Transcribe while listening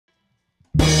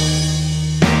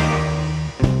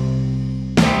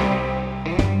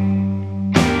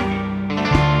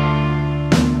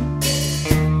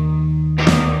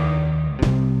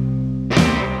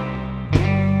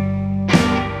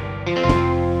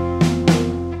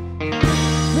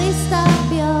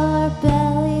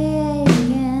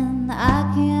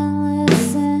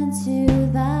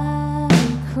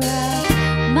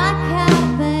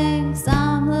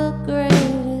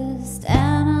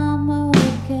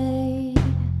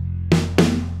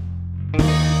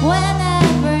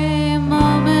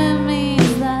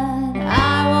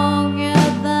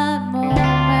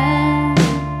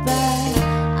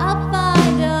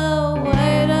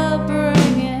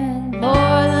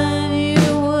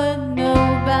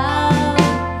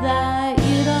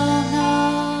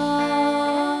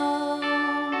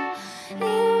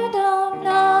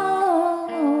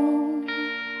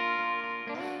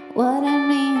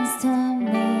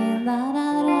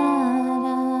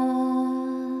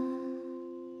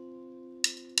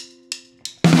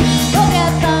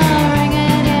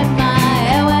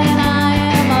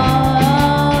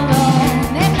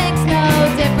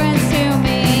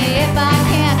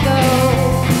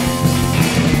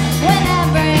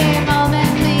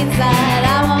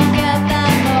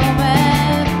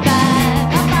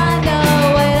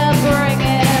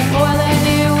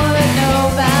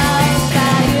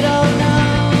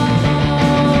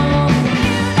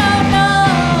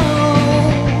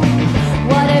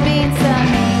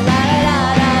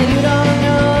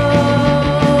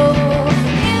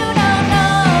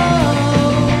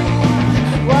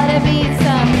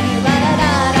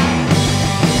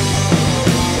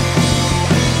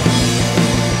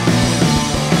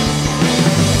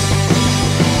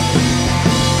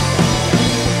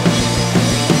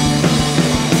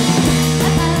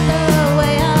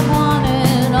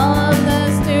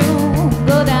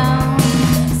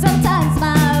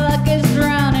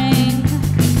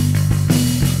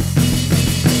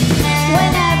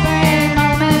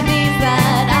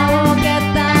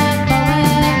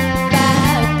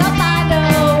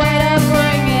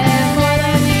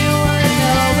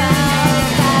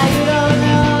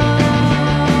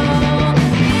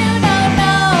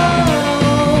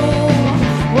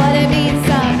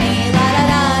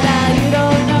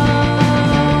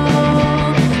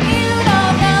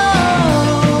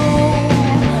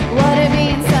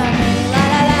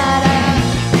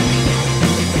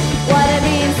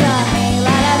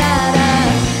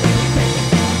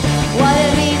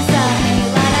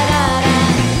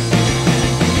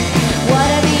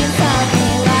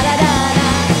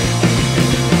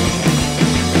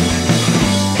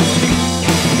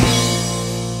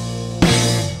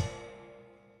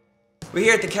We're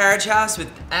here at the Carriage House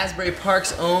with Asbury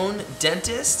Park's own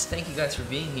dentist. Thank you guys for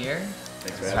being here.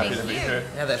 Thanks for having me.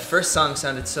 Yeah, that first song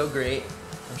sounded so great.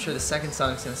 I'm sure the second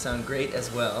song's gonna sound great as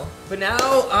well. But now,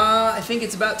 I think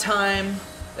it's about time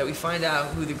that we find out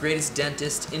who the greatest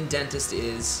dentist in dentist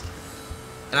is.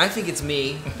 And I think it's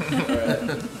me.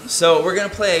 So we're gonna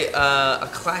play a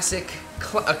classic,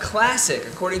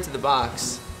 according to the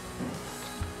box.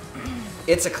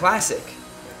 It's a classic.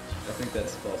 I think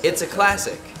that's false. It's a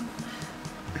classic.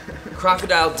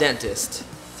 Crocodile Dentist. To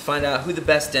find out who the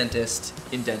best dentist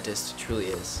in dentist truly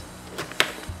is.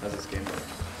 How's this game work?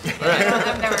 All right.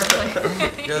 I've never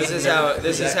played. This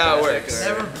is how it works.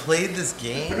 Never played this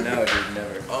game? No, dude,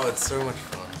 never. Oh, it's so much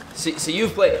fun. So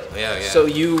you've played it. Yeah, yeah. So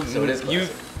you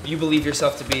classic. you believe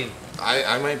yourself to be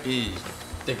I might be.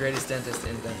 the greatest dentist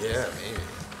in dentist. Yeah, maybe.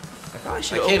 I probably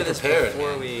should I open came this prepared,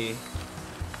 before man. we.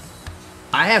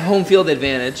 I have home field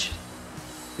advantage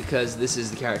because this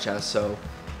is the Carriage House, so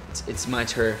it's my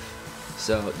turf.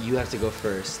 So you have to go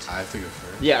first. I have to go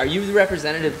first. Yeah, are you the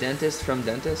representative dentist from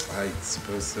dentist? I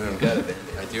suppose so. You got a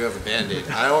Band-Aid. I do have a Band-Aid.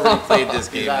 I already played this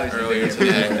game obviously earlier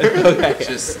doing it. today. Okay.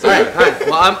 Just, All right.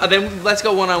 Well, then let's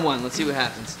go one-on-one. Let's see what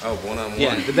happins. Oh, one-on-one.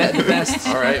 Yeah, the best.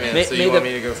 All right, man. So you want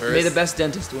me to go first? May the best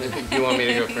dentist win. You want me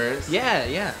to go first? Yeah.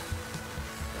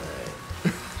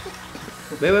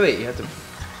 Wait. You have to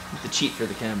cheat for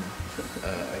the camera.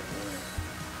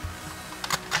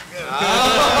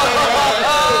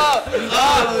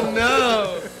 Oh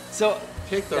no! So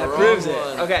Pick the that wrong proves one.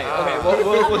 it. Okay.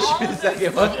 We'll shoot the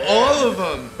second one. Of all of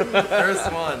them,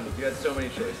 first one. You had so many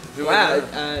choices. Wow.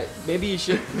 Maybe you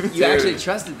should. You Dude, actually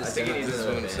trusted this. I think guy. he needs This is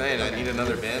what I'm saying. I need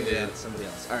another Band-Aid. Somebody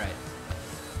else. All right.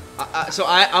 So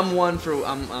I'm one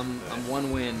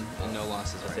win and no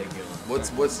losses. Right? What's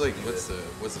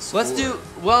the score? Let's do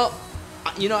well.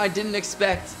 I didn't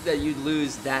expect that you'd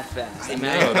lose that fast. I mean,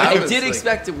 know, that I was did like-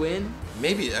 expect to win.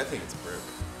 Maybe I think it's broke.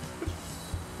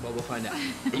 Well, we'll find out.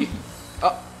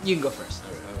 You can go first.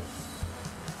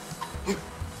 I'm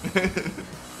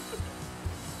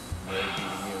already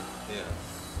beating you. Yeah.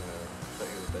 I thought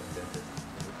you were the best dentist.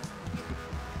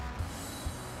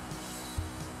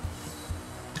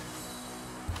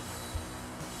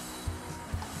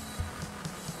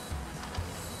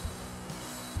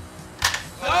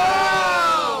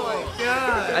 Oh my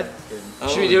god!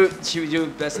 Should we do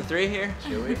best of three here?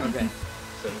 Should we? Okay.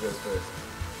 So who goes first?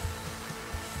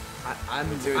 I'm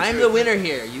the winner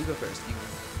here. You go first. You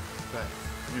go.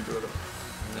 You do it.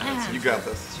 Ah. You got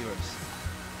this. It's yours.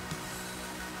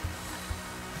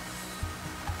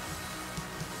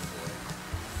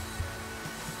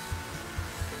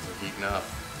 Things are heating up.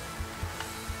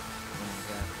 Oh my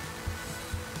god.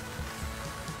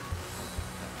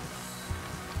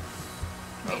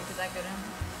 Wait, did that go down?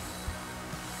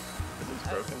 It's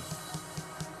broken.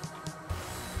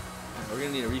 We're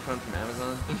gonna need a refund from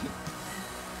Amazon.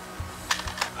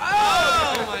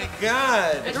 Oh my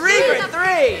god! It's Three.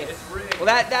 It's rigged. Well,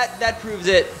 that proves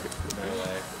it. No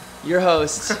way. Your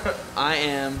host, I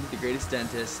am the greatest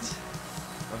dentist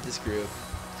of this group.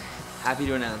 Happy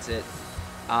to announce it.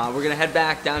 We're gonna head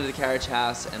back down to the Carriage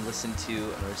House and listen to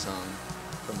another song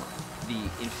from the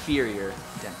inferior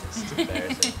dentist.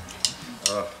 Embarrassing.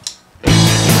 Oh.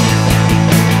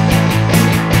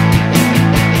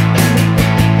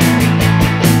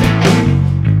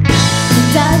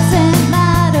 Doesn't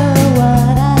matter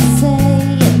what I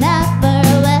say, you never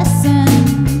listen.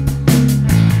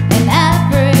 And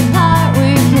every part we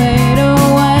played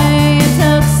away, it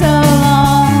took so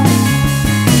long.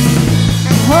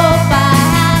 Hope I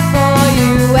had for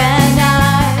you and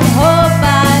I hope I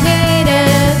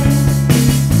needed.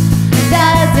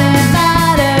 Doesn't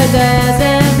matter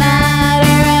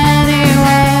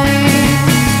anyway.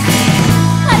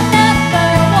 I never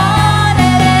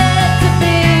wanted it to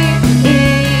be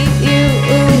you.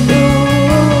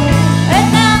 And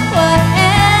now what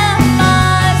am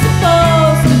I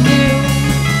supposed to do?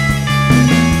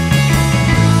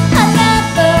 I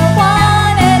never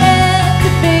wanted it to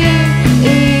be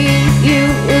you.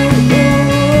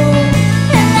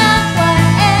 And now what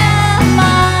am I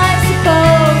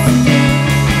supposed to do?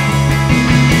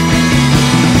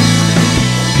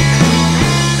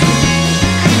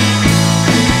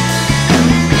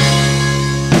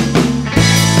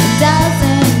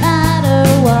 Doesn't matter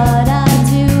what I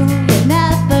do, you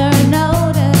never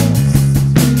notice.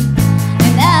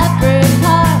 And every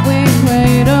part we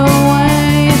played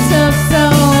away, it took so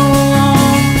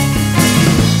long.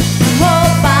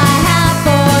 Hope I had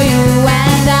for you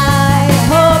and I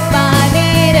hope I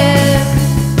needed.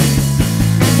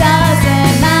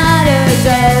 Doesn't matter